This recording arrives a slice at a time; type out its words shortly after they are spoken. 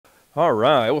All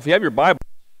right. Well, if you have your Bible,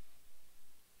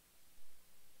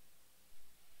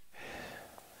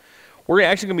 we're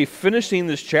actually going to be finishing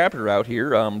this chapter out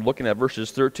here, looking at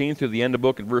verses 13 through the end of the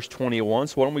book at verse 21.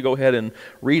 So why don't we go ahead and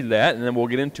read that, and then we'll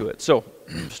get into it. So,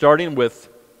 starting with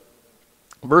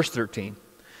verse 13. It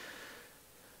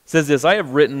says this, I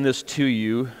have written this to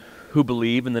you who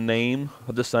believe in the name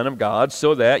of the Son of God,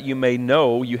 so that you may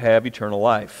know you have eternal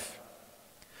life.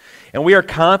 And we are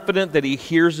confident that He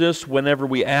hears us whenever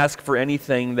we ask for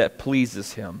anything that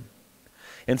pleases Him.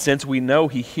 And since we know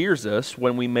He hears us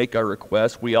when we make our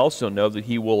requests, we also know that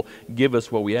He will give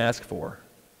us what we ask for.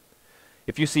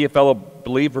 If you see a fellow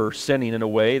believer sinning in a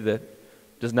way that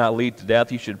does not lead to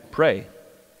death, you should pray.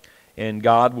 And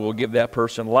God will give that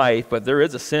person life, but there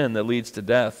is a sin that leads to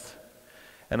death.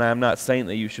 And I am not saying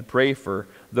that you should pray for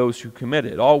those who commit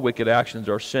it. All wicked actions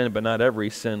are sin, but not every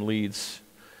sin leads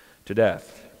to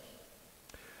death.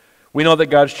 We know that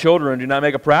God's children do not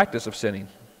make a practice of sinning,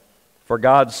 for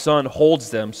God's Son holds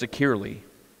them securely,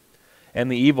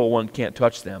 and the evil one can't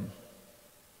touch them.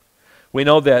 We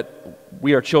know that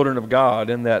we are children of God,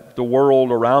 and that the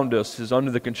world around us is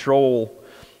under the control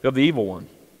of the evil one.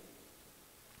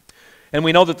 And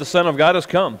we know that the Son of God has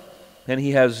come, and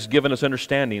He has given us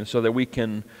understanding so that we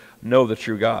can know the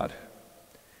true God.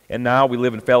 And now we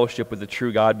live in fellowship with the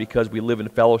true God because we live in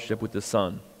fellowship with the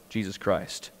Son, Jesus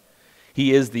Christ.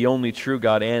 He is the only true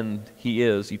God, and He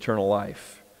is eternal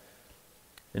life.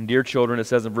 And dear children, it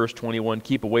says in verse 21,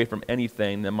 keep away from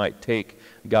anything that might take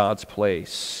God's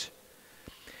place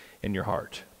in your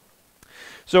heart.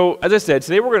 So, as I said,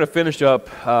 today we're going to finish up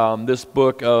this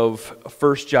book of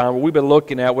 1 John, where we've been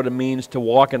looking at what it means to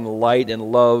walk in the light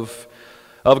and love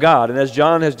of God. And as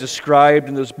John has described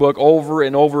in this book over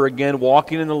and over again,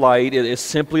 walking in the light is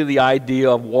simply the idea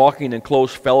of walking in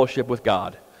close fellowship with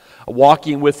God.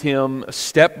 Walking with Him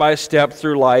step by step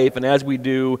through life, and as we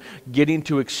do, getting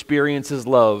to experience His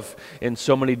love in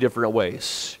so many different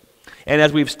ways. And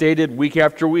as we've stated week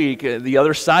after week, the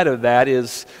other side of that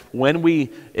is when we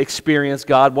experience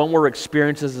God, when we're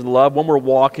experiencing His love, when we're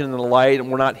walking in the light and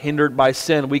we're not hindered by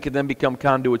sin, we can then become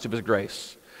conduits of His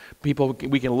grace. We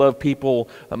can love people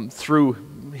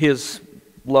through His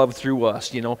love through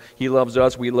us. You know, He loves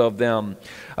us, we love them.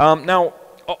 Now,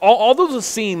 although this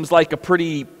seems like a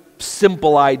pretty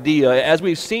simple idea, as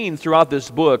we've seen throughout this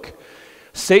book,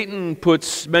 Satan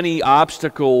puts many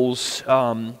obstacles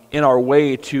in our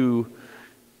way to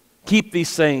keep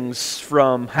these things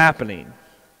from happening.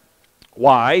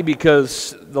 Why?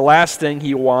 Because the last thing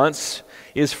he wants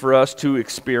is for us to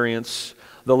experience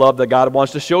the love that God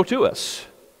wants to show to us.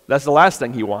 That's the last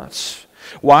thing he wants.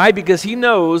 Why? Because he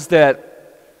knows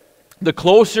that the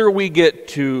closer we get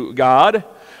to God,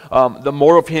 the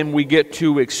more of Him we get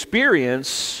to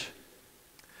experience,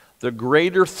 the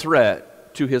greater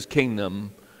threat to His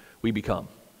kingdom we become.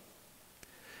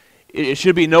 It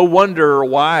should be no wonder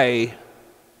why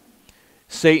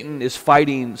Satan is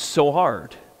fighting so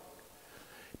hard.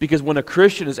 Because when a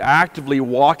Christian is actively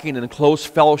walking in close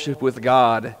fellowship with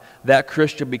God, that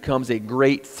Christian becomes a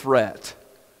great threat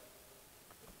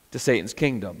to Satan's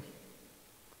kingdom.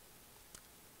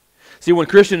 See, when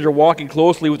Christians are walking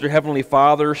closely with their Heavenly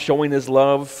Father, showing His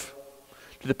love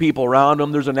to the people around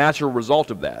them, there's a natural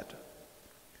result of that.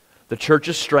 The church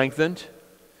is strengthened,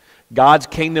 God's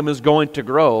kingdom is going to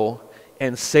grow,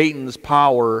 and Satan's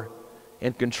power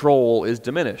and control is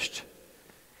diminished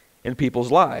in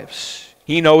people's lives.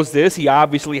 He knows this. He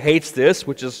obviously hates this,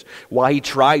 which is why he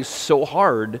tries so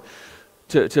hard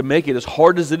to make it as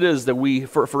hard as it is that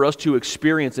for us to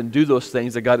experience and do those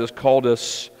things that God has called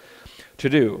us to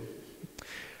do.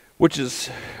 Which is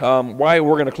why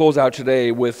we're going to close out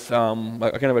today with kind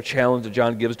of a challenge that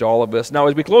John gives to all of us. Now,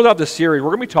 as we close out this series, we're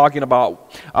going to be talking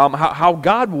about how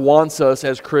God wants us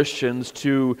as Christians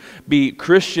to be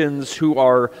Christians who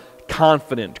are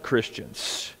confident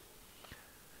Christians.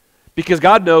 Because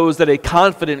God knows that a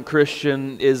confident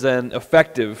Christian is an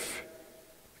effective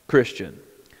Christian.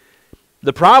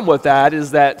 The problem with that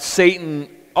is that Satan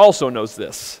also knows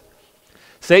this.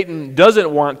 Satan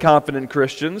doesn't want confident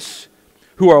Christians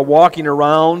who are walking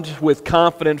around with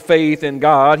confident faith in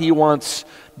God. He wants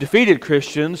defeated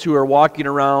Christians who are walking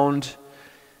around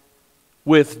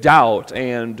with doubt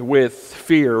and with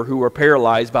fear, who are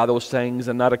paralyzed by those things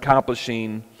and not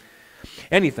accomplishing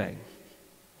anything.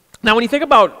 Now, when you think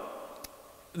about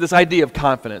this idea of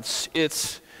confidence,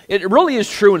 it really is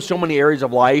true in so many areas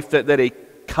of life that a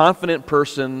confident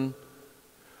person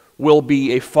will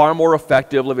be a far more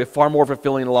effective, live a far more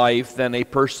fulfilling life than a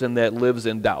person that lives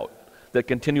in doubt. that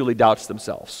continually doubts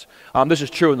themselves. This is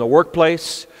true in the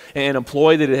workplace. An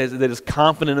employee that is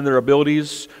confident in their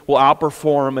abilities will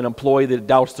outperform an employee that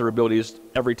doubts their abilities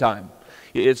every time.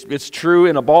 It's true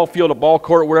in a ball field, a ball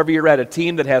court, wherever you're at. A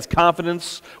team that has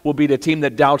confidence will beat a team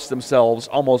that doubts themselves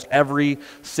almost every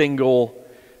single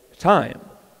time.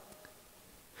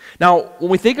 Now, when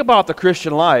we think about the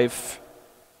Christian life,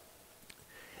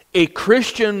 a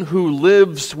Christian who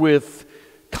lives with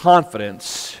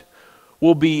confidence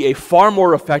will be a far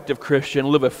more effective Christian,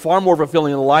 live a far more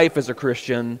fulfilling life as a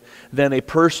Christian than a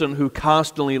person who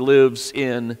constantly lives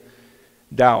in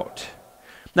doubt.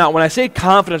 Now, when I say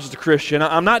confidence as a Christian,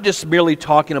 I'm not just merely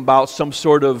talking about some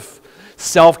sort of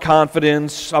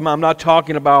self-confidence. I'm not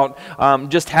talking about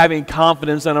just having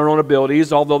confidence in our own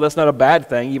abilities, although that's not a bad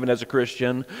thing, even as a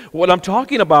Christian. What I'm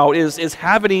talking about is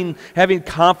having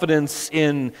confidence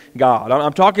in God.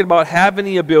 I'm talking about having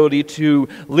the ability to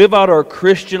live out our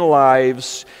Christian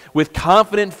lives with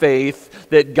confident faith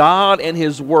that God and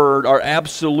His Word are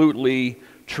absolutely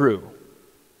true.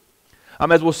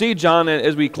 As we'll see, John,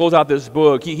 as we close out this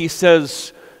book, he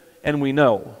says, and we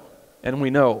know, and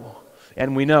we know,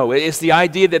 and we know. It's the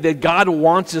idea that God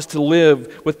wants us to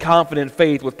live with confident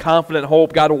faith, with confident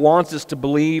hope. God wants us to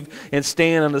believe and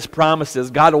stand on His promises.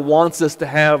 God wants us to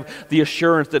have the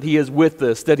assurance that He is with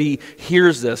us, that He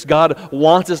hears us. God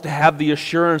wants us to have the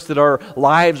assurance that our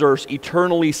lives are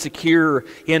eternally secure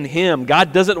in Him.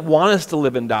 God doesn't want us to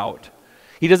live in doubt.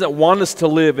 He doesn't want us to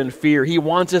live in fear. He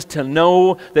wants us to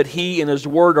know that He and His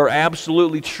Word are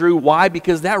absolutely true. Why?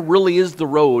 Because that really is the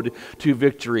road to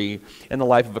victory in the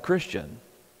life of a Christian.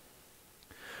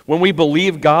 When we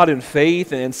believe God in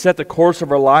faith and set the course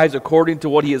of our lives according to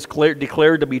what He has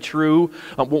declared to be true,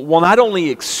 we'll not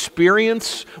only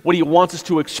experience what He wants us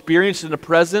to experience in the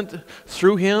present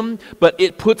through Him, but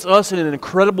it puts us in an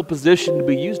incredible position to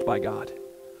be used by God.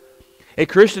 A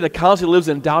Christian that constantly lives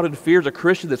in doubt and fear is a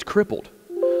Christian that's crippled,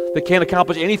 that can't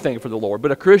accomplish anything for the Lord.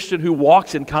 But a Christian who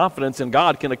walks in confidence in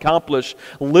God can accomplish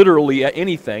literally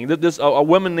anything. A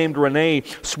woman named Renee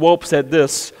Swope said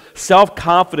this: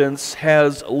 self-confidence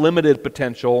has limited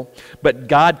potential, but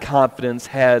God-confidence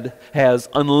has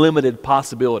unlimited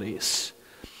possibilities.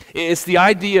 It's the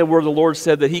idea where the Lord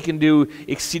said that He can do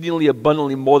exceedingly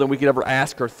abundantly more than we could ever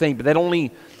ask or think, but that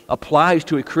only applies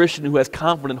to a Christian who has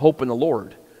confident hope in the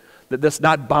Lord, that's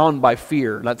not bound by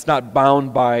fear, that's not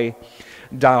bound by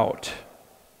doubt.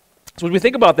 So when we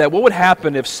think about that, what would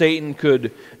happen if Satan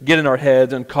could get in our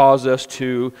heads and cause us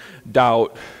to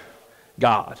doubt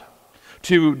God?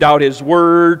 To doubt His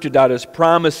Word, to doubt His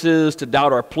promises, to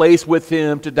doubt our place with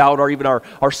Him, to doubt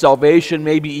our salvation,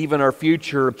 maybe even our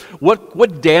future.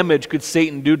 What damage could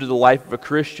Satan do to the life of a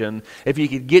Christian if he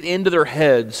could get into their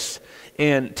heads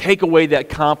and take away that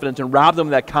confidence and rob them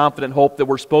of that confident hope that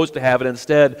we're supposed to have, and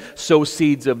instead sow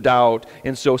seeds of doubt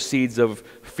and sow seeds of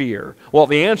fear? Well,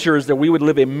 the answer is that we would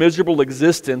live a miserable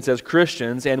existence as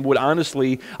Christians and would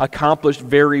honestly accomplish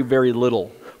very, very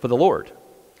little for the Lord.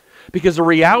 Because the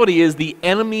reality is the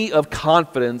enemy of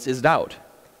confidence is doubt.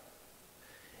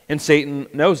 And Satan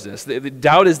knows this. The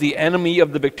doubt is the enemy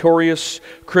of the victorious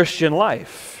Christian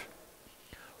life.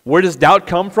 Where does doubt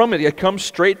come from? It comes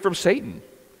straight from Satan,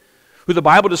 who the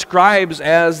Bible describes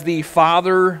as the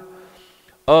father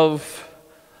of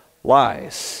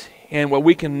lies. And what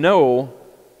we can know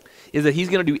is that he's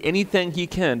going to do anything he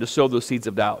can to sow those seeds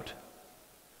of doubt.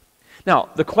 Now,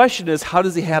 the question is, how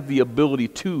does he have the ability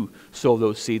to sow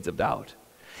those seeds of doubt?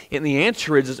 And the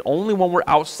answer is, it's only when we're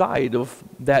outside of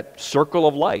that circle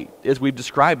of light, as we've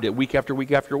described it week after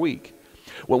week after week.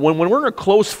 When we're in a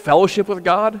close fellowship with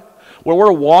God, when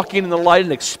we're walking in the light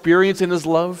and experiencing His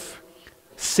love,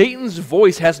 Satan's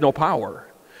voice has no power.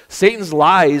 Satan's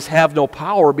lies have no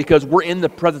power because we're in the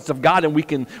presence of God and we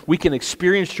can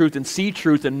experience truth and see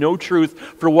truth and know truth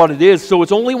for what it is. So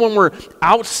it's only when we're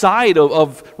outside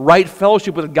of right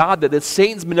fellowship with God that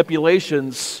Satan's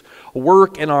manipulations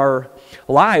work in our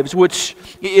lives, which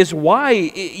is why,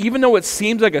 even though it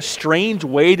seems like a strange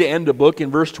way to end a book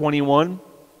in verse 21,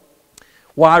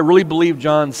 well, I really believe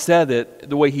John said it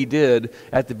the way he did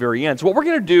at the very end. So what we're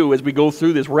going to do as we go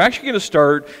through this, we're actually going to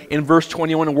start in verse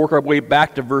 21 and work our way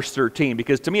back to verse 13,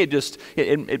 because to me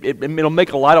it'll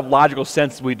make a lot of logical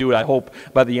sense as we do it, I hope,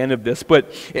 by the end of this.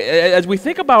 But as we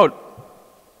think about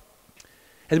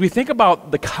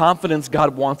the confidence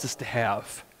God wants us to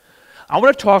have, I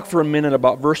want to talk for a minute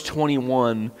about verse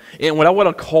 21 and what I want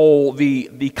to call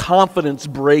the confidence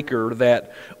breaker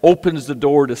that opens the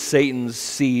door to Satan's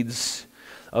seeds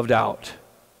of doubt.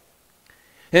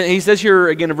 And he says here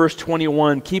again in verse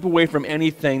 21, keep away from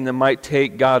anything that might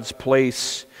take God's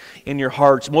place in your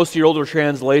hearts. Most of your older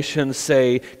translations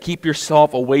say, keep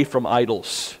yourself away from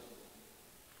idols.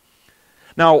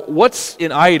 Now, what's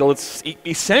an idol? It's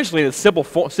essentially, in its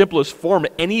simplest form,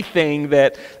 anything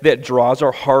that draws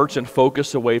our hearts and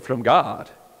focus away from God.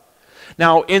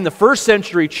 Now, in the first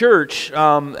century church,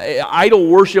 idol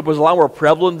worship was a lot more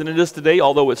prevalent than it is today,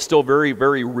 although it's still very,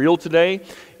 very real today.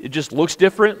 It just looks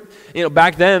different.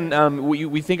 Back then,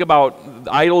 we think about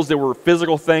idols, they were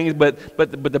physical things, but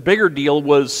the bigger deal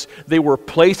was they were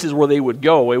places where they would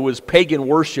go. It was pagan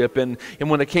worship, and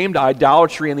when it came to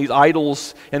idolatry and these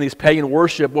idols and these pagan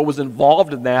worship, what was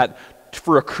involved in that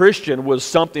for a Christian was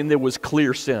something that was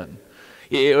clear sin.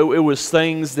 It was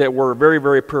things that were very,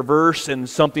 very perverse and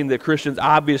something that Christians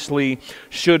obviously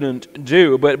shouldn't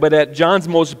do. But at John's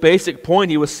most basic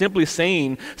point, he was simply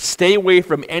saying, stay away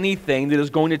from anything that is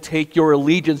going to take your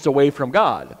allegiance away from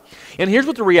God. And here's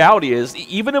what the reality is.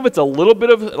 Even if it's a little bit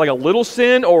of, like a little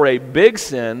sin or a big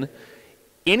sin,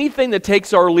 anything that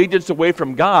takes our allegiance away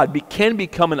from God can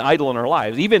become an idol in our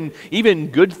lives. Even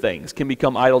good things can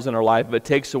become idols in our life if it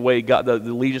takes away God, the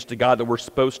allegiance to God that we're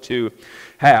supposed to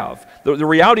have. The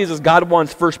reality is God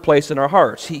wants first place in our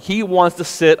hearts. He wants to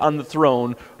sit on the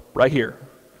throne right here.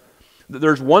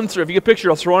 There's one, if you can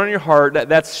picture a throne on your heart,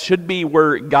 that should be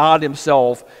where God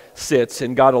himself sits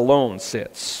and God alone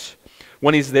sits.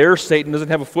 When he's there, Satan doesn't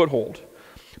have a foothold.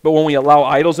 But when we allow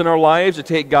idols in our lives to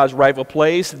take God's rightful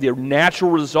place, the natural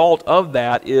result of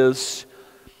that is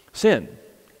sin,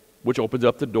 which opens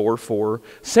up the door for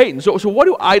Satan. So what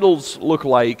do idols look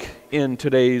like in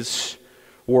today's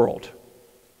world?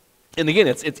 And again,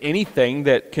 it's anything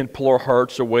that can pull our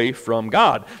hearts away from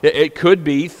God. It could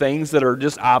be things that are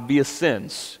just obvious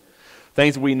sins,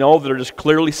 things that we know that are just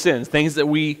clearly sins, things that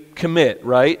we commit,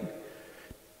 right?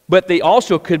 But they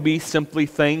also could be simply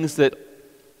things that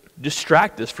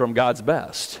distract us from God's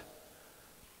best.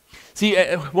 See,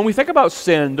 when we think about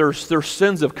sin, there's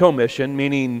sins of commission,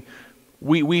 meaning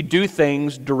we do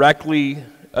things directly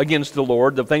against the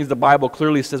Lord. The things the Bible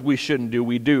clearly says we shouldn't do,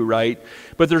 we do, right?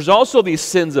 But there's also these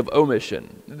sins of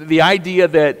omission. The idea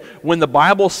that when the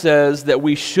Bible says that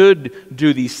we should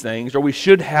do these things, or we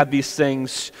should have these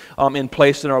things in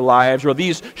place in our lives, or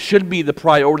these should be the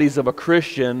priorities of a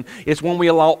Christian, it's when we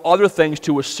allow other things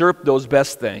to usurp those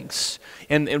best things.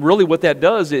 And really what that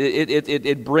does,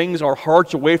 it brings our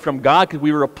hearts away from God because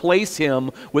we replace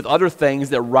him with other things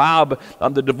that rob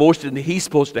the devotion that he's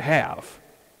supposed to have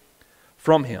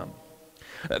from him.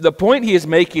 The point he is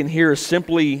making here is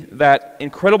simply that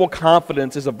incredible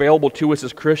confidence is available to us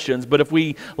as Christians, but if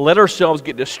we let ourselves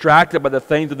get distracted by the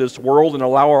things of this world and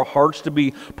allow our hearts to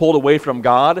be pulled away from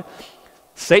God,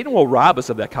 Satan will rob us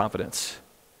of that confidence.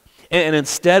 And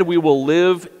instead we will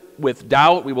live with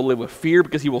doubt, we will live with fear,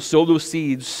 because he will sow those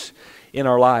seeds in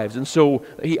our lives. And so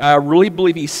I really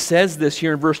believe he says this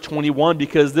here in verse 21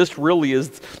 because this really is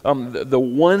the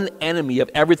one enemy of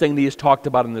everything that he has talked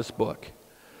about in this book.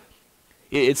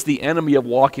 It's the enemy of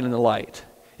walking in the light,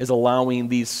 is allowing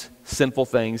these sinful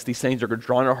things, these things that are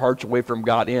drawing our hearts away from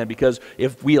God in, because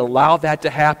if we allow that to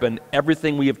happen,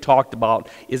 everything we have talked about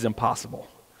is impossible.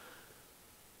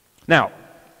 Now,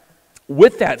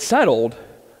 with that settled,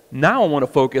 now I want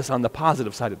to focus on the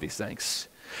positive side of these things.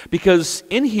 Because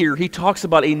in here, he talks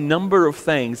about a number of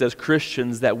things as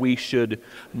Christians that we should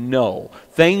know.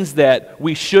 Things that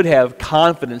we should have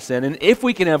confidence in. And if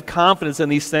we can have confidence in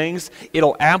these things,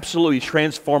 it'll absolutely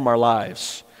transform our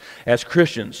lives as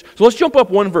Christians. So let's jump up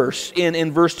one verse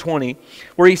in verse 20,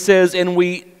 where he says, "And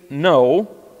we know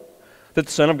that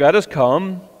the Son of God has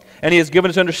come, and he has given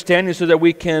us understanding so that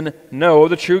we can know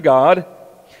the true God.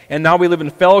 And now we live in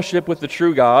fellowship with the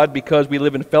true God because we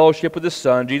live in fellowship with His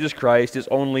Son, Jesus Christ, He is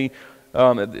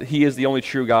the only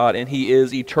true God, and He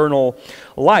is eternal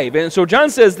life." And so John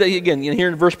says that, again, here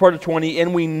in verse part of 20,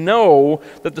 "And we know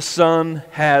that the Son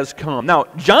has come." Now,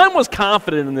 John was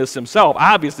confident in this himself,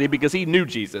 obviously, because he knew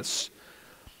Jesus.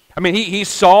 I mean, he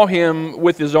saw him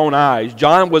with his own eyes.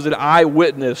 John was an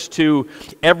eyewitness to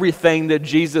everything that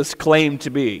Jesus claimed to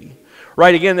be.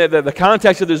 Right, again, the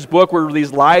context of this book were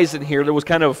these lies in here that was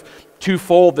kind of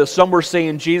twofold. That some were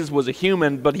saying Jesus was a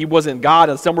human, but he wasn't God,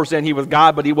 and some were saying he was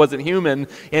God, but he wasn't human.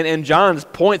 And John's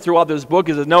point throughout this book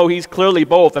is that, no, he's clearly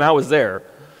both, and I was there.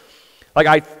 Like,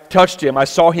 I touched him, I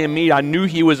saw him eat, I knew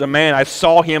he was a man, I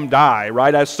saw him die,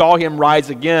 right? I saw him rise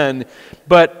again,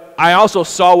 but I also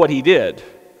saw what he did.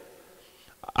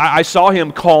 I saw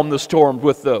him calm the storm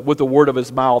with the word of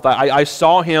his mouth. I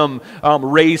saw him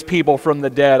raise people from the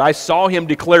dead. I saw him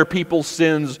declare people's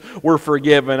sins were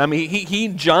forgiven. I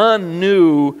mean, John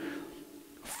knew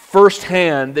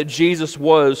firsthand that Jesus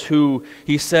was who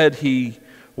he said he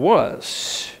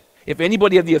was. If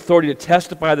anybody had the authority to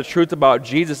testify the truth about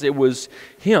Jesus, it was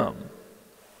him.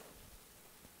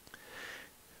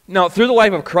 Now, through the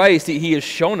life of Christ, he has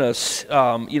shown us,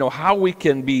 how we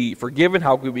can be forgiven,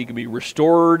 how we can be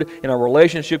restored in our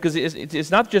relationship. Because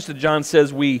it's not just that John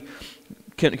says we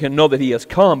can know that he has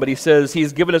come, but he says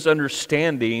he's given us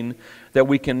understanding that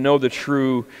we can know the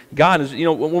true God.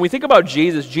 When we think about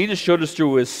Jesus, Jesus showed us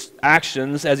through his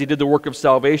actions as he did the work of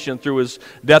salvation through his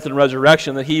death and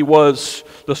resurrection that he was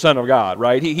the Son of God,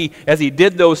 right? As he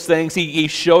did those things, he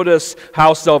showed us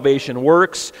how salvation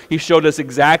works. He showed us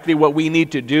exactly what we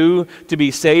need to do to be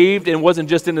saved. And it wasn't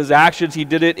just in his actions, he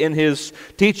did it in his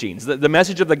teachings. The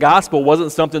message of the gospel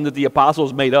wasn't something that the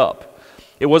apostles made up.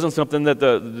 It wasn't something that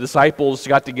the disciples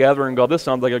got together and go, this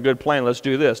sounds like a good plan, let's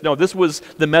do this. No, this was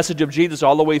the message of Jesus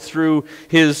all the way through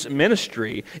his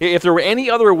ministry. If there were any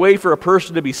other way for a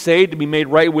person to be saved, to be made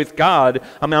right with God,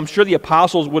 I'm sure the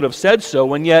apostles would have said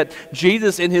so, and yet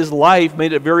Jesus in his life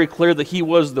made it very clear that he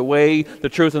was the way, the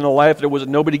truth, and the life. There was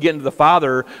nobody getting to the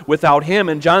Father without him.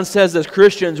 And John says as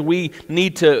Christians, we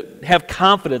need to have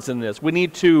confidence in this. We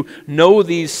need to know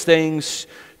these things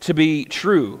to be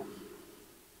true.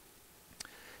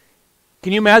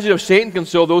 Can you imagine if Satan can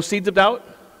sow those seeds of doubt?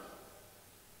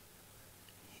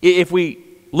 If we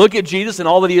look at Jesus and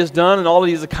all that he has done and all that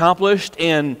he's accomplished,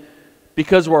 and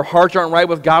because our hearts aren't right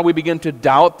with God, we begin to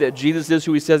doubt that Jesus is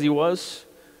who he says he was,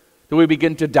 that we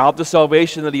begin to doubt the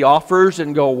salvation that he offers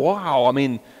and go, wow,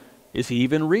 is he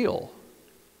even real?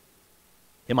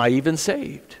 Am I even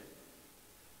saved?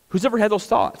 Who's ever had those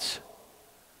thoughts?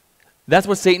 That's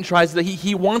what Satan tries to do.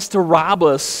 He wants to rob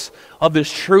us of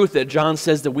this truth that John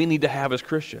says that we need to have as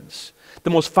Christians. The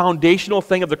most foundational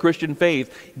thing of the Christian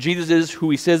faith, Jesus is who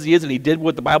he says he is, and he did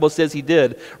what the Bible says he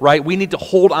did, right? We need to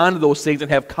hold on to those things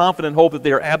and have confident hope that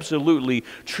they are absolutely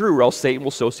true, or else Satan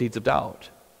will sow seeds of doubt.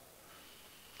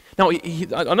 Now,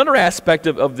 another aspect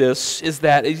of this is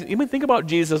that, think about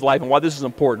Jesus' life and why this is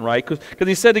important, right? Because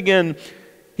he said again,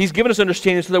 he's given us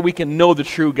understanding so that we can know the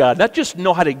true God. Not just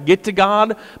know how to get to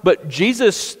God, but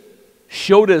Jesus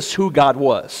showed us who God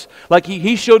was. Like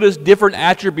he showed us different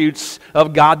attributes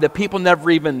of God that people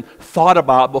never even thought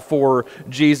about before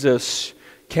Jesus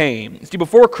came. See,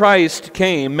 before Christ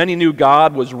came, many knew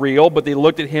God was real, but they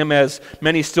looked at him as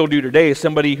many still do today,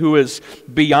 somebody who is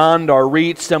beyond our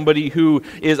reach, somebody who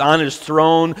is on his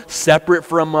throne, separate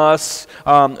from us.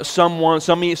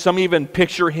 Some even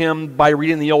picture him by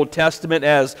reading the Old Testament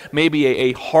as maybe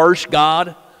a harsh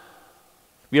God.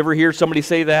 You ever hear somebody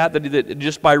say that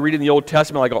just by reading the Old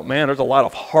Testament, like, oh man, there's a lot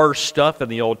of harsh stuff in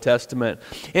the Old Testament.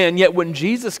 And yet when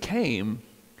Jesus came,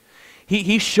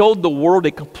 he showed the world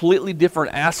a completely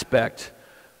different aspect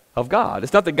of God.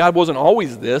 It's not that God wasn't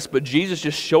always this, but Jesus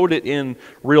just showed it in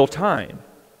real time.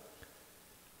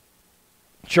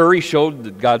 Sure, he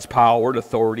showed God's power and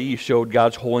authority. He showed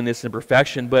God's holiness and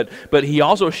perfection, but he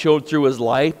also showed through his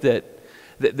life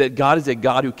that God is a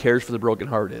God who cares for the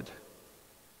brokenhearted.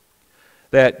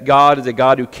 That God is a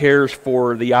God who cares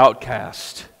for the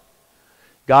outcast.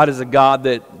 God is a God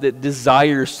that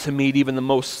desires to meet even the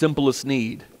most simplest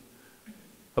need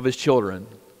of his children.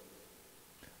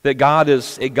 That God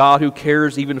is a God who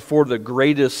cares even for the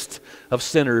greatest of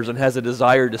sinners and has a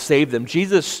desire to save them.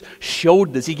 Jesus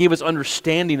showed this. He gave us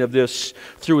understanding of this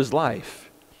through his life.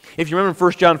 If you remember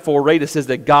in 1 John 4:8, it says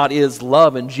that God is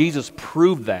love, and Jesus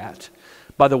proved that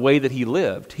by the way that he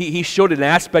lived. He showed an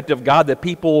aspect of God that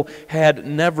people had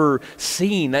never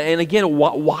seen. And again,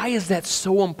 why is that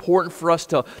so important for us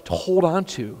to hold on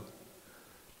to?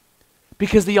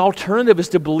 Because the alternative is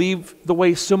to believe the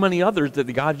way so many others, that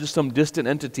God is just some distant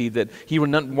entity, that he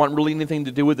would not want really anything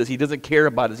to do with us. He doesn't care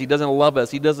about us. He doesn't love us.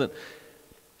 He doesn't.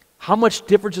 How much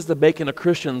difference does it make in a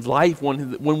Christian's life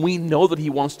when we know that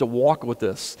he wants to walk with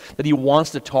us, that he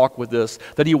wants to talk with us,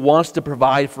 that he wants to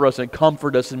provide for us and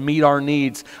comfort us and meet our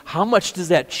needs? How much does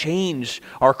that change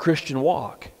our Christian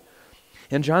walk?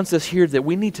 And John says here that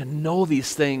we need to know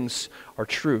these things are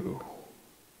true.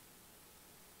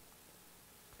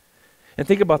 And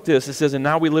think about this. It says, and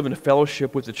now we live in a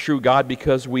fellowship with the true God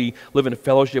because we live in a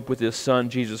fellowship with his Son,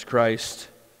 Jesus Christ.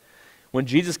 When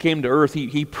Jesus came to earth,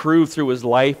 he proved through his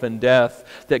life and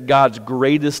death that God's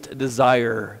greatest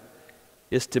desire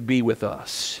is to be with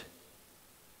us.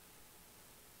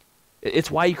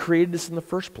 It's why he created us in the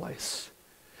first place.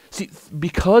 See,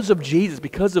 because of Jesus,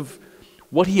 because of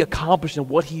what he accomplished and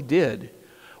what he did,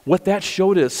 what that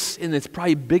showed us, and its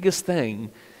probably biggest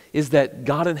thing, is that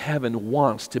God in heaven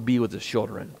wants to be with his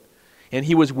children. And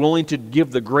he was willing to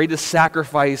give the greatest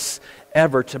sacrifice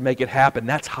ever to make it happen.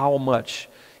 That's how much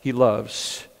he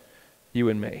loves you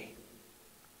and me.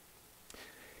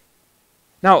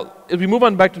 Now, as we move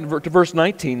on back to verse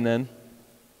 19 then,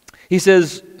 he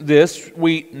says this,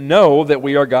 we know that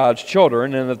we are God's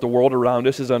children and that the world around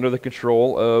us is under the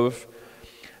control of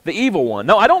The evil one.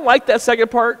 No, I don't like that second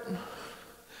part,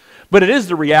 but it is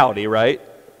the reality, right?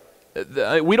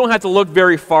 We don't have to look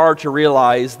very far to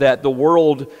realize that the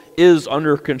world is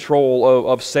under control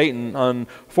of Satan,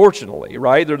 unfortunately,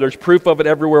 right? There's proof of it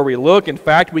everywhere we look. In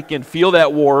fact, we can feel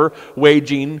that war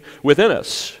waging within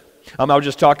us. I was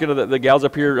just talking to the gals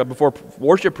up here before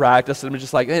worship practice, and I'm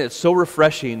just like, man, it's so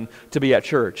refreshing to be at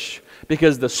church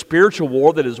because the spiritual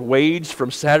war that is waged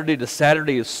from Saturday to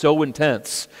Saturday is so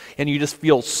intense, and you just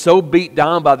feel so beat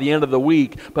down by the end of the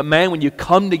week. But man, when you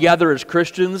come together as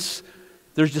Christians,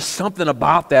 there's just something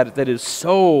about that is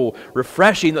so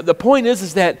refreshing. The point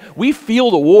is that we feel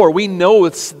the war. We know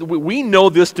this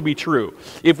to be true.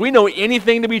 If we know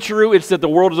anything to be true, it's that the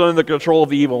world is under the control of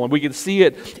the evil, and we can see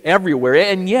it everywhere.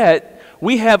 And yet,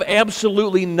 we have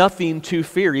absolutely nothing to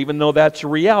fear, even though that's a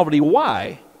reality.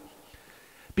 Why?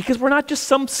 Because we're not just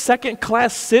some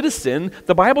second-class citizen.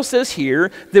 The Bible says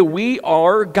here that we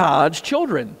are God's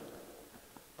children.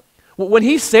 When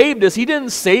He saved us, He didn't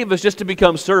save us just to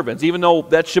become servants, even though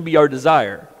that should be our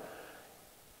desire.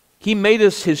 He made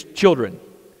us His children,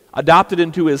 adopted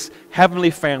into His heavenly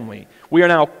family. We are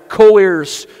now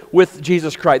co-heirs with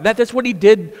Jesus Christ. That's what He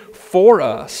did for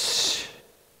us.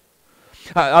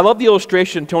 I love the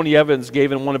illustration Tony Evans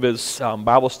gave in one of his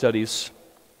Bible studies.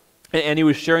 And he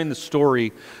was sharing the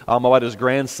story about his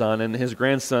grandson. And his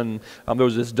grandson, there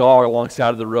was this dog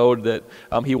alongside of the road that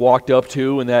he walked up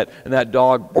to, and that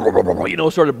dog,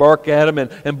 started barking at him.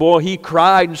 And boy, he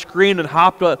cried and screamed and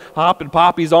hopped in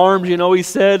Poppy's arms, he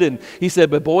said. And he said,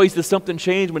 but boys, did something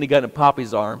change when he got in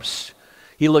Poppy's arms?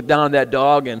 He looked down at that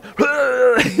dog and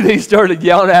he started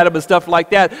yelling at him and stuff like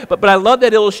that. But I love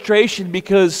that illustration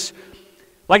because,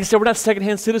 like I said, we're not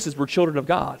secondhand citizens. We're children of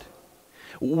God.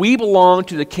 We belong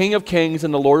to the King of Kings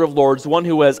and the Lord of Lords, the one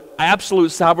who has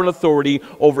absolute sovereign authority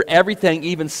over everything,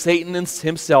 even Satan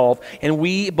himself, and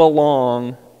we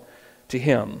belong to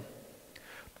Him.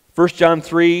 1 John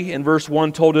 3 and verse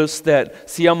 1 told us that,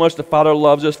 see how much the Father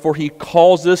loves us, for He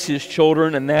calls us His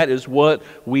children, and that is what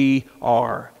we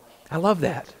are. I love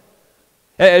that.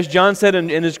 As John said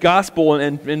in his gospel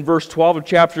in verse 12 of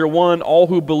chapter 1, all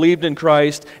who believed in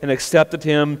Christ and accepted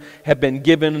Him have been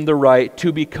given the right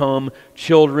to become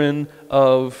children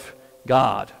of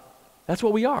God. That's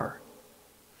what we are.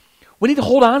 We need to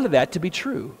hold on to that to be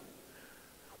true.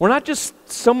 We're not just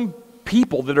some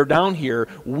people that are down here.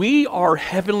 We are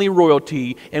heavenly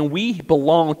royalty, and we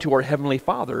belong to our Heavenly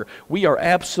Father. We are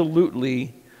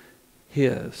absolutely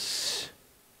His.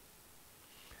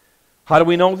 How do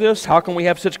we know this? How can we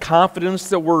have such confidence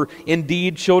that we're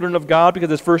indeed children of God? Because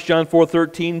as 1 John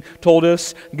 4:13 told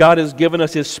us, God has given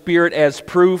us His Spirit as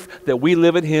proof that we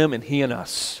live in Him and He in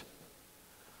us.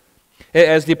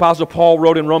 As the Apostle Paul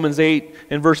wrote in Romans 8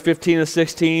 in verse 15 and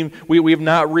 16, we have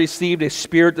not received a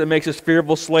spirit that makes us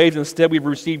fearful slaves. Instead, we've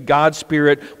received God's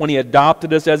Spirit when He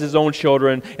adopted us as His own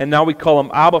children. And now we call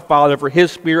Him Abba Father, for His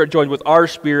Spirit joins with our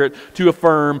spirit to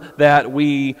affirm that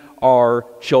we are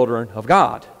children of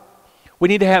God. We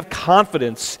need to have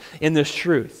confidence in this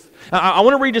truth. I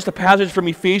want to read just a passage from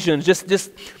Ephesians.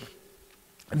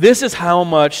 This is how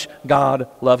much God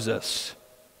loves us.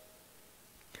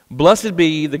 Blessed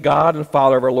be the God and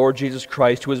Father of our Lord Jesus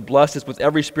Christ, who has blessed us with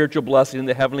every spiritual blessing in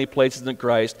the heavenly places in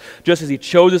Christ, just as He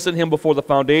chose us in Him before the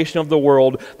foundation of the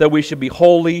world, that we should be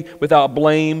holy, without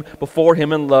blame, before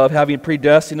Him in love, having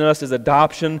predestined us as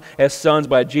adoption as sons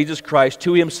by Jesus Christ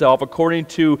to Himself, according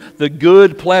to the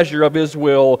good pleasure of His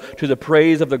will, to the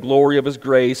praise of the glory of His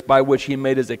grace, by which He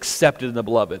made us accepted in the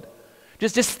Beloved.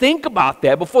 Just think about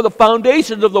that. Before the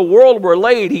foundations of the world were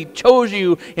laid, He chose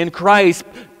you in Christ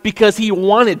because He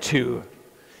wanted to,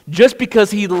 just because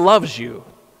He loves you.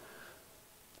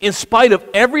 In spite of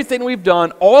everything we've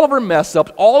done, all of our mess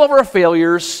ups, all of our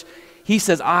failures, He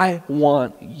says, I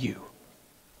want you.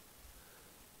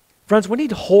 Friends, we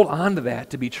need to hold on to that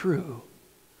to be true.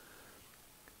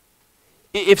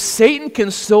 If Satan can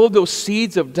sow those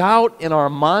seeds of doubt in our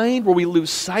mind where we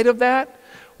lose sight of that,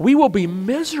 we will be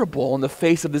miserable in the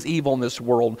face of this evil in this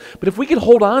world. But if we can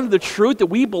hold on to the truth that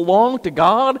we belong to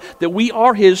God, that we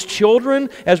are His children,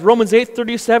 as Romans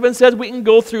 8:37 says, we can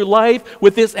go through life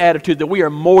with this attitude that we are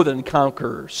more than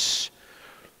conquerors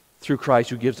through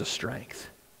Christ who gives us strength.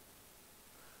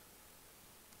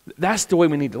 That's the way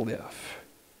we need to live.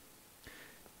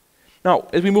 Now,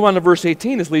 as we move on to verse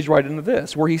 18, this leads right into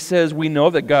this, where he says, we know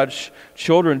that God's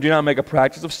children do not make a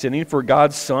practice of sinning, for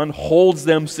God's Son holds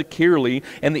them securely,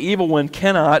 and the evil one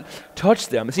cannot touch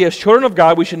them. See, as children of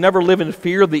God, we should never live in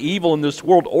fear of the evil in this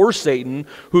world or Satan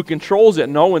who controls it.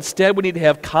 No, instead we need to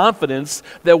have confidence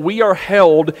that we are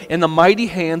held in the mighty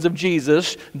hands of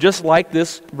Jesus, just like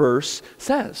this verse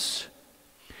says.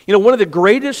 You know, one of the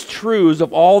greatest truths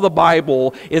of all the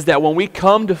Bible is that when we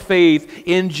come to faith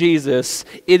in Jesus,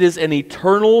 it is an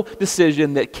eternal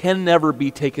decision that can never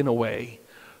be taken away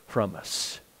from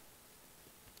us.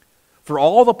 For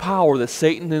all the power that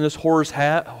Satan and his hordes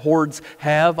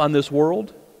have on this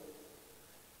world,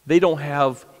 they don't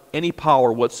have any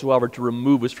power whatsoever to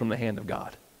remove us from the hand of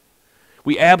God.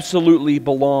 We absolutely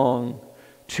belong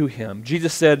to him.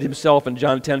 Jesus said himself in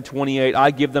John 10:28,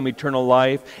 I give them eternal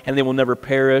life, and they will never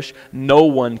perish. No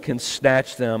one can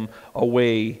snatch them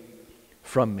away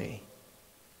from me.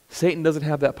 Satan doesn't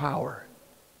have that power.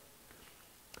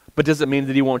 But does it mean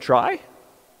that he won't try?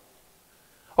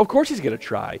 Of course he's going to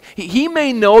try. He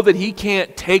may know that he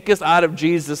can't take us out of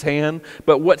Jesus' hand,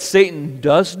 but what Satan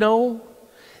does know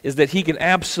is that he can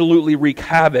absolutely wreak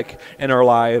havoc in our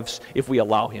lives if we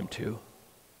allow him to.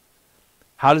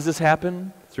 How does this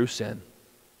happen? Through sin.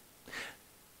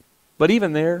 But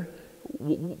even there,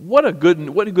 what a good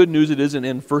news it is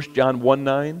in 1 John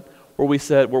 1:9, where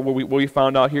we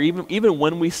found out here, even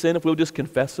when we sin, if we'll just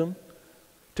confess him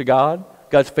to God,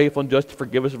 God's faithful and just to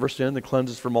forgive us of our sin and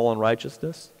cleanse us from all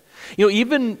unrighteousness. You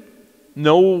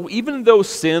know, even though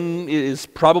sin is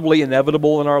probably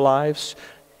inevitable in our lives,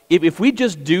 if we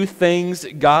just do things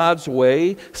God's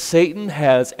way, Satan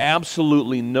has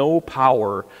absolutely no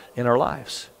power in our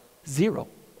lives. Zero.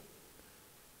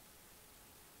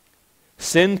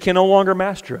 Sin can no longer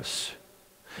master us.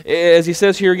 As he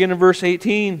says here again in verse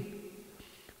 18,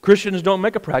 Christians don't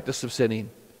make a practice of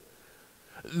sinning.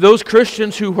 Those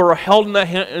Christians who are held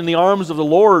in the arms of the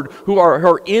Lord, who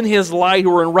are in his light,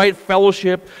 who are in right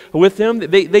fellowship with him,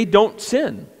 they don't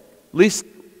sin. At least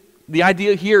the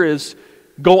idea here is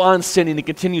go on sinning and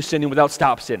continue sinning without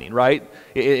stop sinning, right?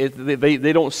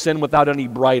 They don't sin without any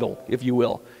bridle, if you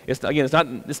will. It's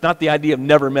not the idea of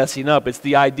never messing up. It's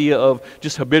the idea of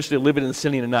just habitually living in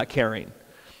sinning and not caring.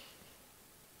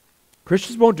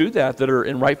 Christians won't do that are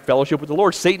in right fellowship with the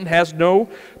Lord. Satan has no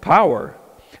power.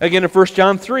 Again, in 1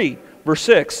 John 3, verse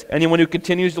 6, anyone who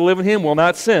continues to live in him will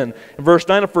not sin. In verse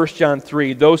 9 of 1 John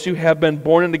 3, those who have been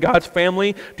born into God's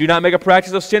family do not make a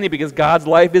practice of sinning because God's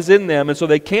life is in them, and so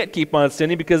they can't keep on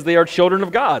sinning because they are children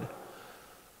of God.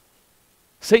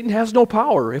 Satan has no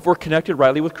power if we're connected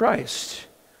rightly with Christ.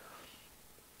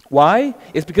 Why?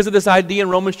 It's because of this idea in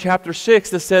Romans chapter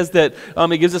 6 that says that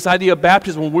it gives this idea of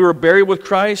baptism. When we were buried with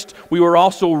Christ, we were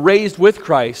also raised with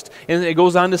Christ. And it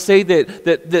goes on to say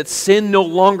that sin no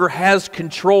longer has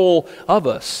control of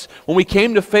us. When we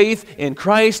came to faith in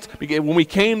Christ, when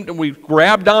we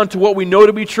grabbed onto what we know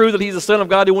to be true, that he's the Son of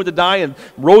God who went to die and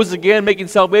rose again, making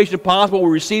salvation possible,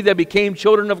 we received that, became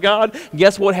children of God.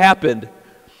 Guess what happened?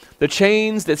 The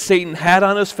chains that Satan had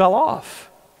on us fell off.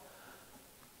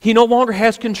 He no longer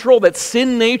has control. That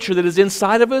sin nature that is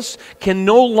inside of us can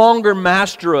no longer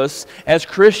master us as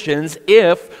Christians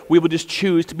if we will just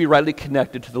choose to be rightly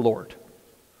connected to the Lord.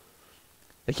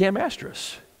 They can't master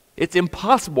us. It's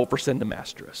impossible for sin to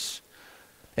master us.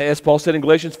 As Paul said in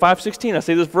Galatians 5:16, I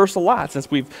say this verse a lot since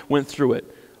we've went through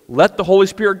it. Let the Holy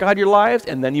Spirit guide your lives,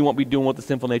 and then you won't be doing what the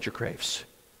sinful nature craves.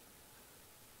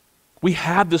 We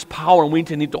have this power, and we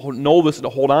need to know this and to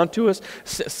hold on to us.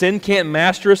 Sin can't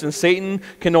master us, and Satan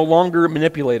can no longer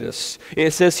manipulate us. It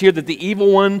says here that the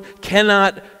evil one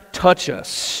cannot touch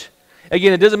us.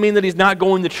 Again, it doesn't mean that he's not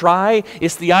going to try.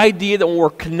 It's the idea that when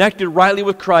we're connected rightly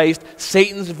with Christ,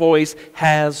 Satan's voice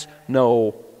has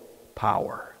no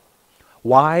power.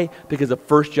 Why? Because of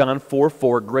 1 John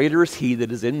 4:4, greater is he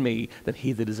that is in me than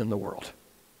he that is in the world.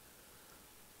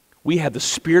 We have the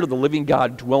Spirit of the living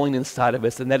God dwelling inside of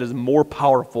us, and that is more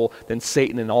powerful than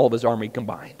Satan and all of his army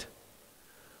combined.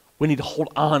 We need to hold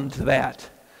on to that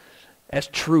as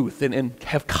truth and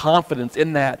have confidence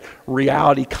in that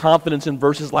reality, confidence in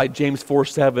verses like James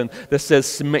 4:7 that says,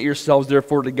 submit yourselves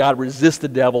therefore to God, resist the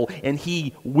devil, and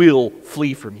he will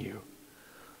flee from you.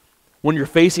 When you're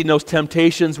facing those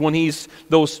temptations, when he's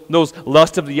those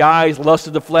lust of the eyes, lust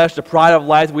of the flesh, the pride of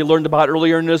life that we learned about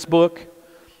earlier in this book,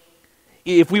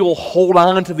 if we will hold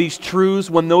on to these truths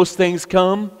when those things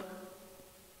come,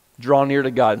 draw near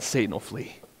to God and Satan will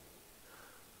flee.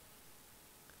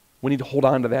 We need to hold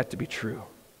on to that to be true.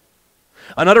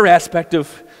 Another aspect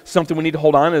of something we need to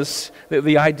hold on is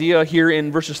the idea here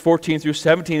in verses 14 through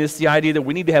 17 is the idea that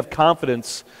we need to have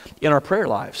confidence in our prayer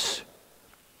lives.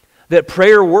 That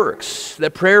prayer works,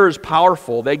 that prayer is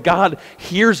powerful, that God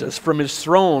hears us from his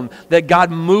throne, that God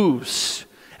moves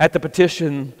at the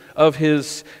petition of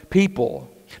his people.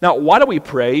 Now, why do we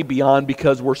pray beyond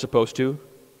because we're supposed to?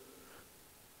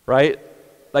 Right?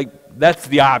 Like, that's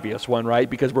the obvious one, right?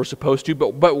 Because we're supposed to.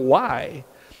 But why?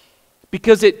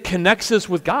 Because it connects us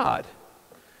with God.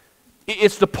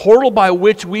 It's the portal by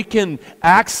which we can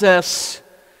access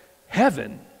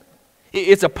heaven.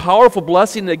 It's a powerful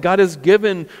blessing that God has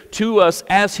given to us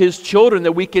as His children,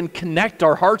 that we can connect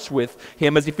our hearts with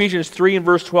Him. As Ephesians 3 and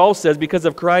verse 12 says, because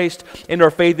of Christ and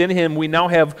our faith in Him, we now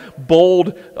have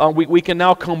we can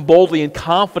now come boldly and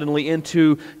confidently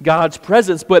into God's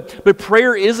presence. But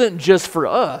prayer isn't just for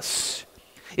us.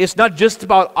 It's not just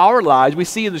about our lives. We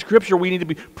see in the Scripture we need to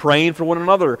be praying for one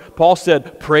another. Paul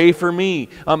said, pray for me,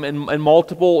 in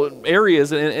multiple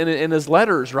areas in his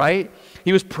letters, right?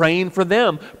 He was praying for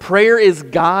them. Prayer is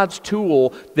God's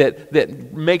tool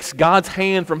that makes God's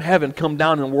hand from heaven come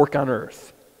down and work on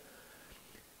earth.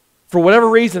 For whatever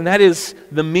reason, that is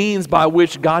the means by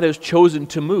which God has chosen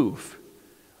to move,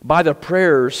 by the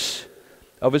prayers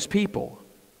of His people.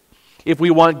 If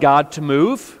we want God to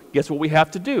move, guess what we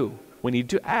have to do? We need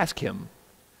to ask Him.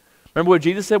 Remember what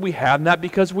Jesus said? We have not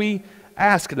because we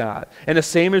ask not. And the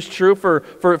same is true for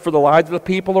the lives of the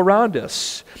people around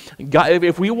us. God,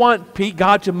 if we want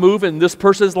God to move in this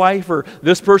person's life or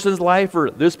this person's life or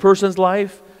this person's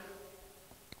life,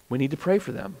 we need to pray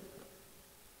for them.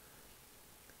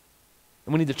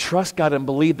 And we need to trust God and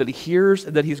believe that He hears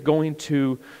and that He's going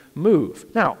to move.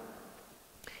 Now,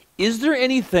 is there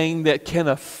anything that can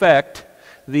affect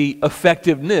the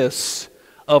effectiveness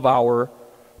of our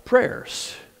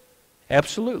prayers?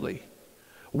 Absolutely.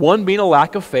 One being a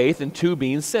lack of faith and two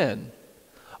being sin.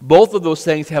 Both of those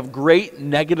things have great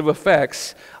negative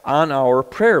effects on our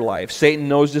prayer life. Satan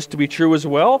knows this to be true as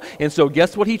well, and so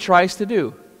guess what he tries to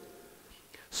do?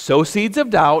 Sow seeds of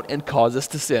doubt and cause us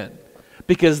to sin.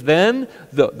 Because then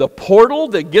the portal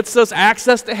that gets us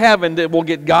access to heaven, that will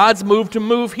get God's move to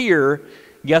move here,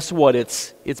 guess what?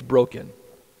 It's broken.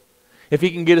 If he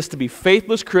can get us to be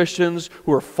faithless Christians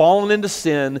who are fallen into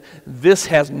sin, this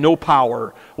has no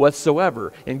power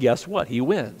whatsoever. And guess what? He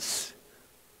wins.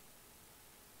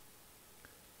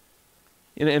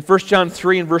 In 1 John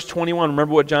 3 and verse 21,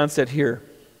 remember what John said here.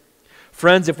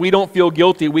 Friends, if we don't feel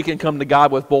guilty, we can come to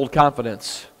God with bold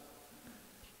confidence.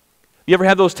 You ever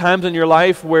had those times in your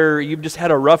life where you've just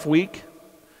had a rough week,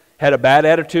 had a bad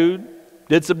attitude,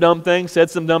 did some dumb things, said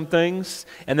some dumb things,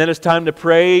 and then it's time to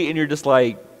pray and you're just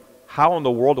like, how in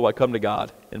the world do I come to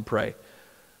God and pray?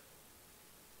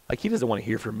 Like, He doesn't want to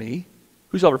hear from me.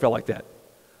 Who's ever felt like that?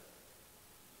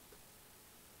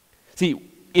 See,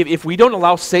 if we don't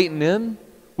allow Satan in,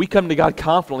 we come to God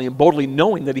confidently and boldly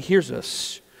knowing that He hears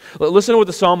us. Listen to what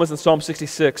the psalmist in Psalm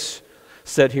 66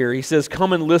 said here. He says,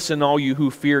 come and listen, all you who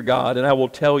fear God, and I will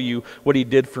tell you what He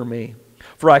did for me.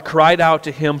 For I cried out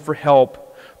to Him for help,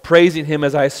 praising Him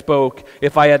as I spoke.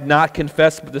 If I had not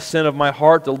confessed the sin of my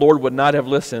heart, the Lord would not have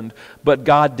listened. But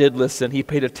God did listen. He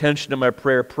paid attention to my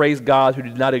prayer. Praise God who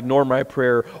did not ignore my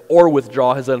prayer or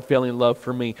withdraw His unfailing love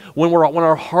for me. When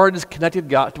our heart is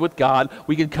connected with God,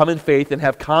 we can come in faith and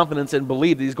have confidence and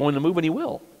believe that He's going to move, and He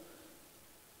will.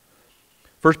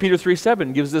 1 Peter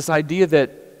 3:7 gives this idea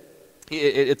that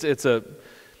it's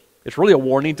really a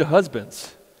warning to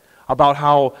husbands about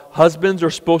how husbands are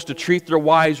supposed to treat their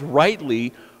wives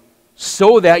rightly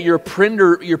so that your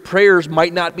prayers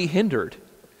might not be hindered.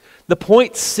 The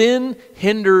point, sin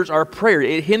hinders our prayer.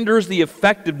 It hinders the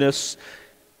effectiveness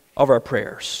of our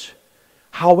prayers.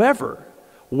 However,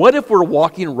 what if we're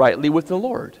walking rightly with the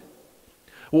Lord?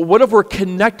 Well, what if we're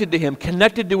connected to Him,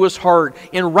 connected to His heart,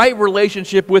 in right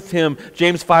relationship with Him?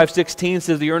 James 5:16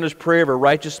 says, the earnest prayer of a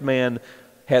righteous man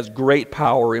has great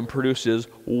power and produces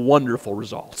wonderful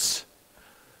results.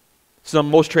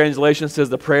 Most translations says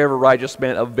the prayer of a righteous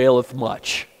man availeth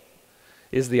much,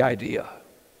 is the idea.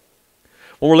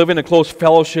 When we're living in close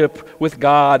fellowship with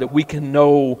God, we can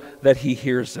know that He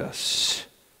hears us.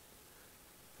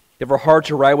 If our hearts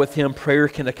are right with Him, prayer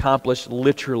can accomplish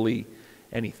literally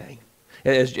anything.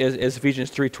 As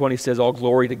Ephesians 3:20 says, all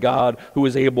glory to God who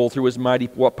is able through His mighty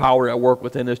power at work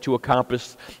within us to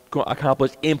accomplish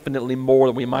infinitely more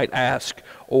than we might ask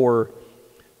or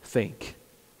think.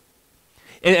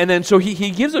 And then so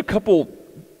he gives a couple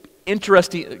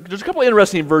interesting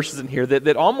verses in here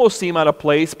that almost seem out of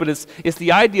place, but it's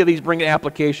the idea that he's bringing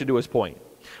application to his point.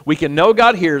 We can know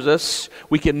God hears us.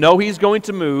 We can know He's going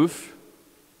to move.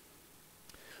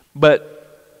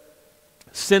 But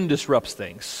sin disrupts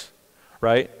things.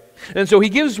 Right? And so he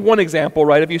gives one example,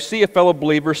 right? If you see a fellow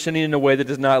believer sinning in a way that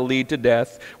does not lead to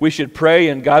death, we should pray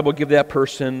and God will give that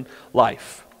person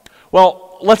life.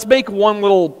 Well, let's make one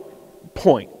little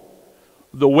point.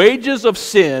 The wages of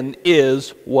sin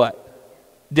is what?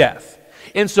 Death.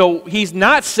 And so he's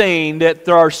not saying that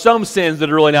there are some sins that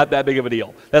are really not that big of a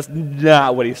deal. That's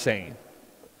not what he's saying.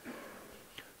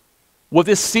 What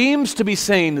this seems to be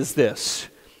saying is this.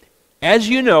 As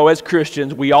you know, as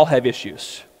Christians, we all have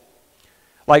issues.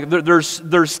 Like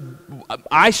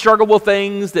I struggle with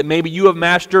things that maybe you have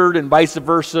mastered and vice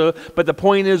versa, but the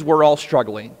point is we're all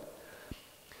struggling.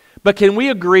 But can we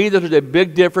agree that there's a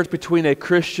big difference between a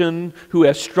Christian who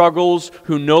has struggles,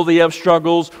 who know they have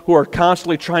struggles, who are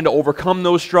constantly trying to overcome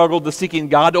those struggles, to seeking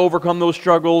God to overcome those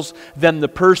struggles, than the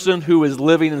person who is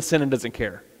living in sin and doesn't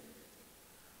care?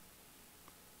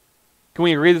 Can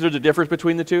we agree that there's a difference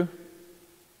between the two?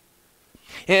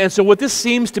 And so what this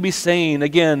seems to be saying,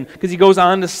 again, because he goes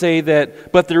on to say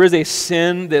that, but there is a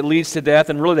sin that leads to death,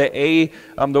 and really the A,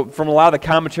 from a lot of the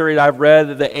commentary that I've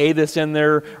read, the A that's in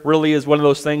there really is one of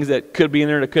those things that could be in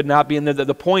there and it could not be in there.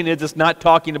 The point is it's not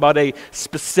talking about a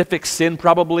specific sin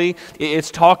probably. It's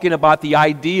talking about the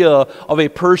idea of a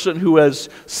person who has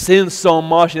sinned so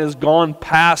much and has gone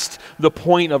past the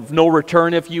point of no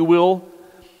return, if you will,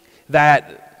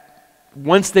 that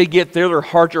once they get there, their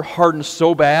hearts are hardened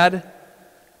so bad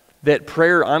that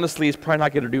prayer, honestly, is probably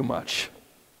not going to do much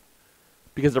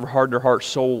because they've hardened their hearts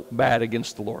so bad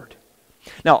against the Lord.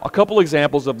 Now, a couple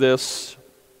examples of this.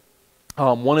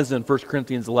 One is in 1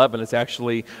 Corinthians 11. It's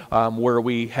actually where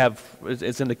we have,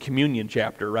 it's in the communion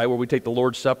chapter, right, where we take the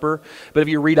Lord's Supper. But if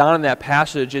you read on in that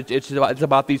passage, it's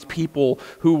about these people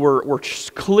who were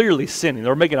clearly sinning. They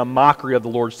were making a mockery of the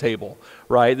Lord's table,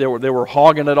 right? They were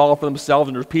hogging it all for themselves,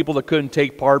 and there's people that couldn't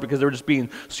take part because they were just being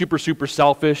super, super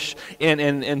selfish.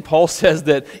 And Paul says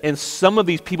that, and some of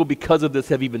these people, because of this,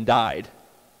 have even died.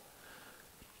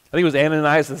 I think it was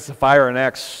Ananias and Sapphira in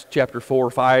Acts chapter 4,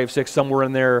 5, 6, somewhere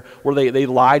in there, where they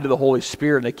lied to the Holy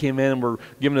Spirit, and they came in and were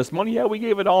giving us money. Yeah, we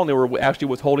gave it all, and they were actually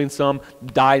withholding some,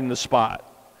 died in the spot.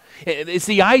 It's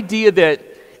the idea that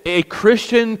a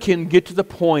Christian can get to the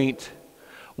point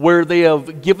where they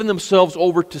have given themselves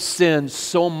over to sin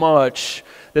so much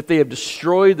that they have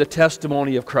destroyed the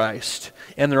testimony of Christ.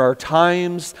 And there are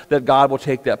times that God will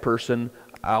take that person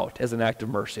out as an act of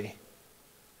mercy.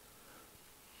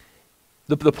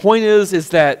 The point is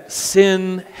that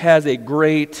sin has a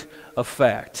great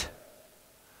effect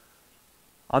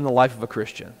on the life of a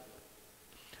Christian.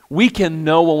 We can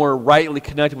know when we're rightly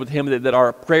connected with Him that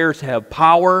our prayers have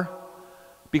power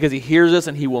because He hears us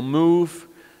and He will move,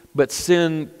 but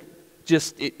sin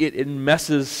just, it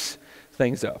messes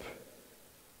things up.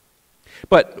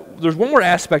 But there's one more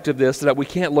aspect of this that we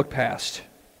can't look past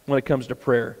when it comes to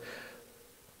prayer.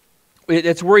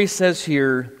 It's where he says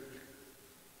here,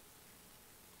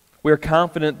 we are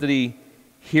confident that He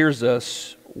hears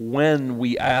us when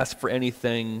we ask for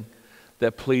anything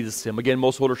that pleases Him. Again,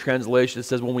 most older translations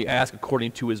says when we ask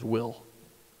according to His will.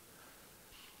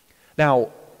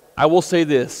 Now, I will say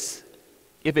this.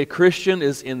 If a Christian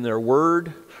is in their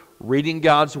Word, reading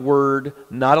God's Word,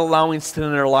 not allowing sin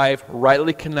in their life,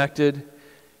 rightly connected,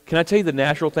 can I tell you the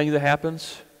natural thing that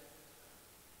happens?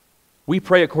 We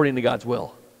pray according to God's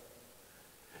will.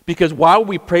 Because why would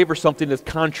we pray for something that's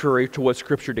contrary to what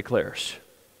Scripture declares?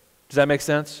 Does that make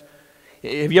sense?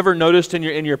 Have you ever noticed in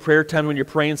your prayer time when you're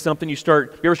praying something, you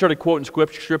ever started quoting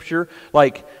Scripture?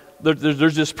 Like,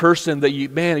 there's this person that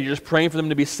you're just praying for them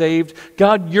to be saved.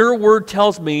 God, your word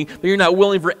tells me that you're not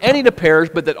willing for any to perish,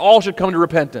 but that all should come to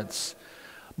repentance.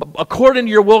 But according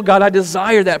to your will, God, I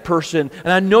desire that person,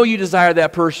 and I know you desire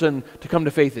that person to come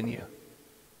to faith in you.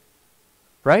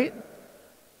 Right?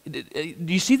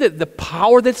 Do you see the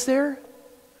power that's there?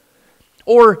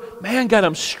 Or, man, God,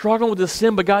 I'm struggling with this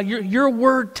sin, but God, your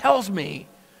word tells me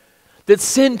that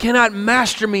sin cannot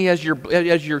master me as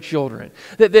your children.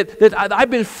 That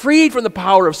I've been freed from the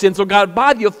power of sin. So God,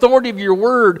 by the authority of your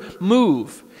word,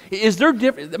 move. Is there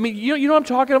different? I mean, you know what I'm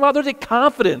talking about? There's a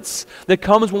confidence that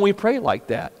comes when we pray like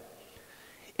that.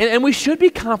 And we should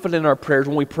be confident in our prayers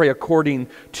when we pray according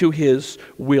to His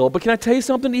will. But can I tell you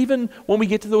something? Even when we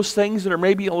get to those things that are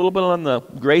maybe a little bit on the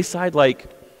gray side, like,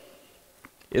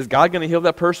 is God going to heal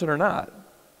that person or not?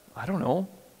 I don't know.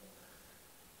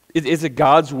 Is it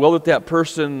God's will that that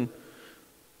person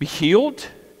be healed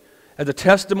as a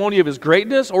testimony of His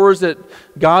greatness? Or is it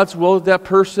God's will that that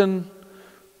person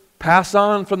pass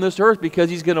on from this earth because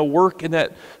He's going to work in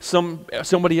that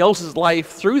somebody else's life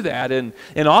through that? And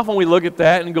often we look at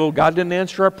that and go, God didn't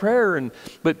answer our prayer.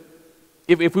 But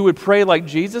if we would pray like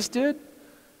Jesus did,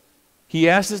 He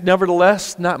asked us,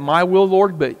 nevertheless, not my will,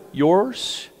 Lord, but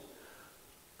yours.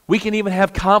 We can even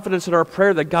have confidence in our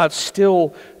prayer that God's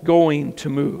still going to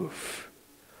move.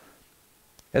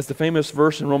 As the famous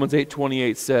verse in Romans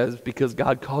 8:28 says, because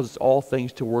God causes all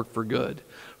things to work for good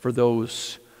for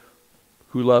those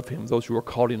who love Him, those who are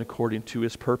called in according to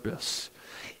His purpose.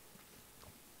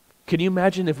 Can you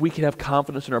imagine if we could have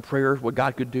confidence in our prayers, what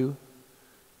God could do?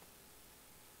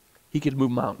 He could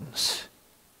move mountains.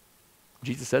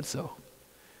 Jesus said so.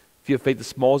 If you have faith as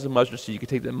small as a mustard seed, you can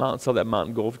take that mountain, sell that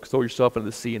mountain, go throw yourself into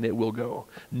the sea, and it will go.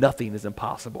 Nothing is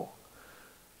impossible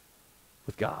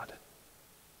with God.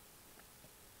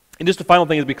 And just the final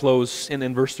thing as we close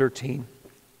in verse 13,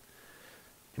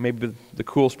 and maybe the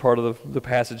coolest part of the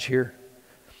passage here.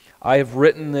 I have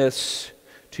written this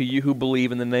to you who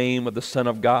believe in the name of the Son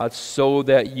of God, so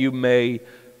that you may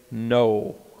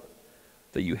know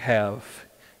that you have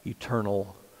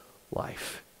eternal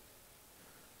life.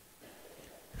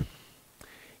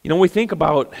 You know, when we think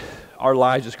about our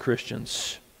lives as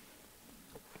Christians,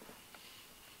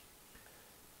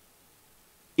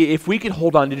 if we could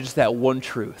hold on to just that one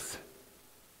truth,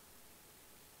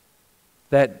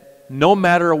 that no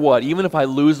matter what, even if I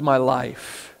lose my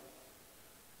life,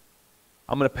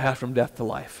 I'm going to pass from death to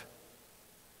life.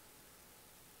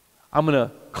 I'm going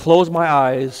to close my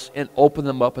eyes and open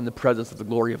them up in the presence of the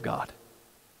glory of God.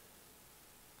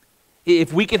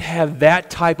 If we could have that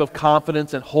type of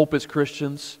confidence and hope as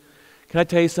Christians, can I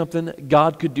tell you something?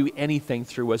 God could do anything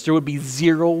through us. There would be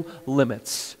zero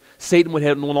limits. Satan would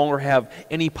no longer have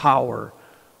any power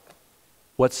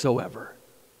whatsoever.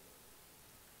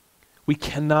 We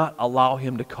cannot allow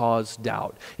him to cause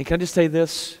doubt. And can I just say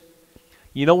this?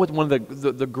 You know what one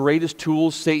of the greatest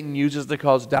tools Satan uses to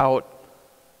cause doubt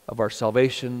of our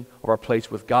salvation, of our place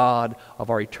with God,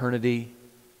 of our eternity?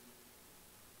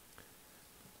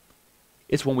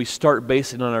 It's when we start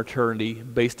basing on our eternity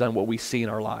based on what we see in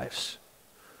our lives.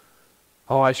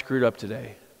 Oh, I screwed up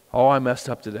today. Oh, I messed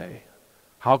up today.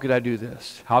 How could I do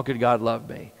this? How could God love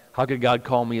me? How could God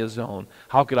call me his own?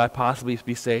 How could I possibly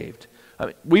be saved? I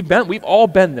mean, we've all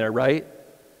been there, right?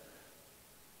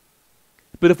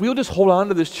 But if we'll just hold on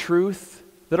to this truth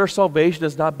that our salvation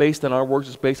is not based on our works,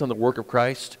 it's based on the work of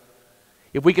Christ.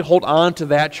 If we can hold on to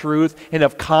that truth and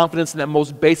have confidence in that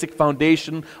most basic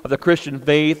foundation of the Christian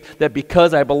faith, that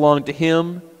because I belong to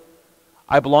him,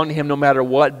 I belong to him no matter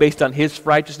what, based on his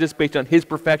righteousness, based on his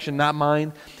perfection, not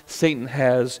mine, Satan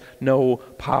has no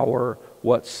power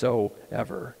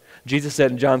whatsoever. Jesus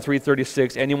said in John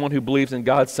 3:36, anyone who believes in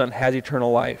God's Son has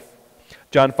eternal life.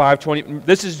 John 5:20,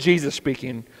 this is Jesus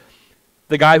speaking,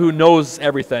 the guy who knows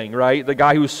everything, right? The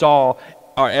guy who saw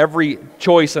our every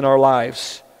choice in our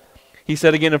lives. He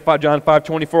said again in John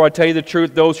 5:24, I tell you the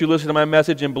truth, those who listen to my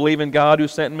message and believe in God who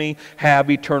sent me have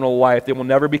eternal life. They will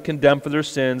never be condemned for their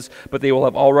sins, but they will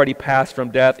have already passed from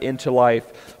death into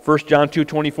life. 1 John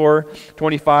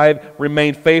 2:24-25,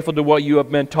 remain faithful to what you have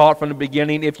been taught from the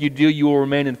beginning. If you do, you will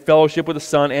remain in fellowship with the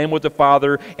Son and with the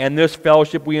Father, and this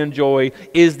fellowship we enjoy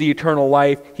is the eternal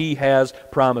life he has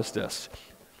promised us.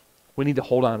 We need to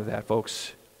hold on to that,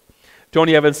 folks.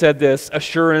 Tony Evans said this,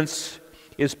 assurance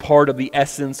is part of the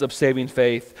essence of saving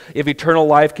faith. If eternal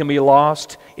life can be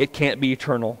lost, it can't be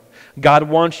eternal. God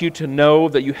wants you to know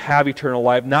that you have eternal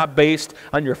life, not based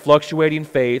on your fluctuating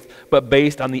faith, but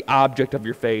based on the object of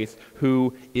your faith,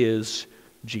 who is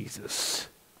Jesus.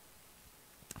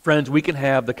 Friends, we can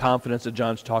have the confidence that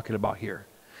John's talking about here.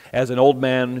 As an old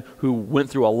man who went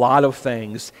through a lot of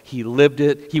things, he lived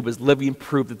it. He was living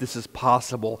proof that this is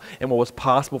possible. And what was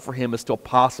possible for him is still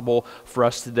possible for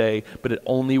us today. But it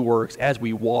only works as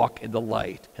we walk in the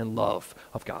light and love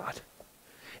of God.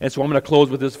 And so I'm going to close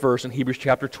with this verse in Hebrews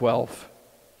chapter 12.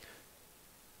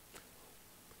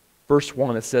 Verse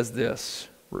 1, it says this.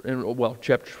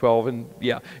 Chapter 12,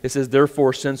 it says,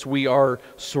 therefore, since we are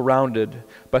surrounded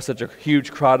by such a huge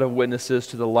crowd of witnesses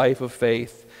to the life of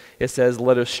faith, it says,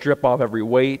 let us strip off every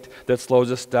weight that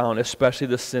slows us down, especially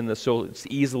the sin that so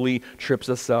easily trips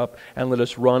us up, and let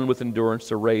us run with endurance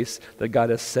the race that God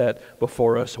has set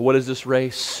before us. What is this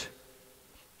race?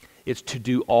 It's to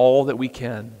do all that we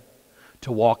can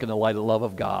to walk in the light and love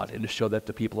of God and to show that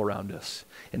to people around us.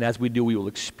 And as we do, we will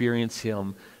experience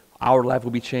him. Our life will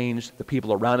be changed, the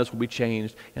people around us will be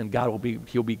changed, and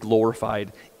he'll be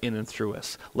glorified in and through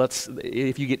us.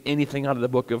 If you get anything out of the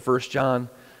book of 1 John,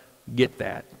 get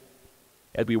that.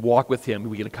 As we walk with him,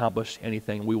 we can accomplish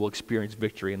anything. We will experience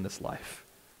victory in this life.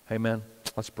 Amen.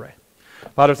 Let's pray.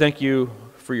 Father, thank you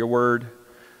for your word.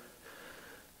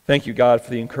 Thank you, God, for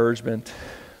the encouragement,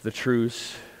 the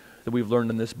truths that we've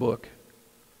learned in this book.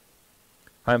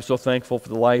 I am so thankful for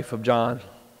the life of John,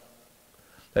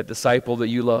 that disciple that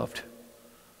you loved,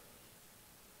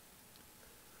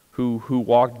 who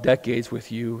walked decades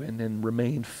with you and then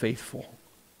remained faithful.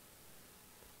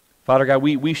 Father God,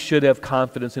 we should have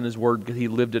confidence in his word because he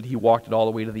lived it, he walked it all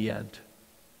the way to the end.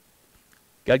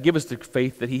 God, give us the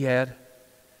faith that he had.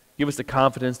 Give us the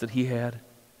confidence that he had.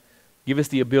 Give us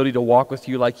the ability to walk with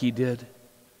you like he did.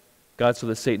 God, so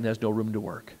that Satan has no room to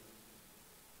work.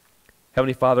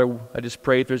 Heavenly Father, I just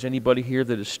pray if there's anybody here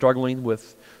that is struggling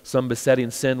with some besetting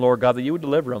sin, Lord God, that you would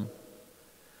deliver them.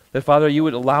 That, Father, you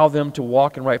would allow them to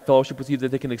walk in right fellowship with you, that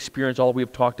they can experience all we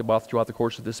have talked about throughout the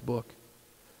course of this book.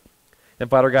 And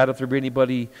Father God, if there be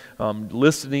anybody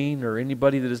listening or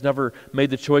anybody that has never made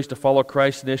the choice to follow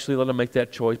Christ initially, let them make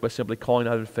that choice by simply calling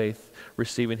out in faith,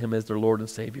 receiving Him as their Lord and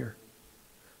Savior.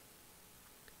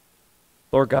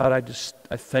 Lord God,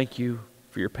 I thank you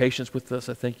for your patience with us.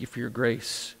 I thank you for your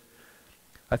grace.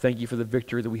 I thank you for the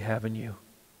victory that we have in you.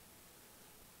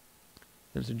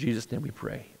 And it's in Jesus' name we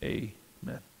pray.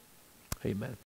 Amen. Amen.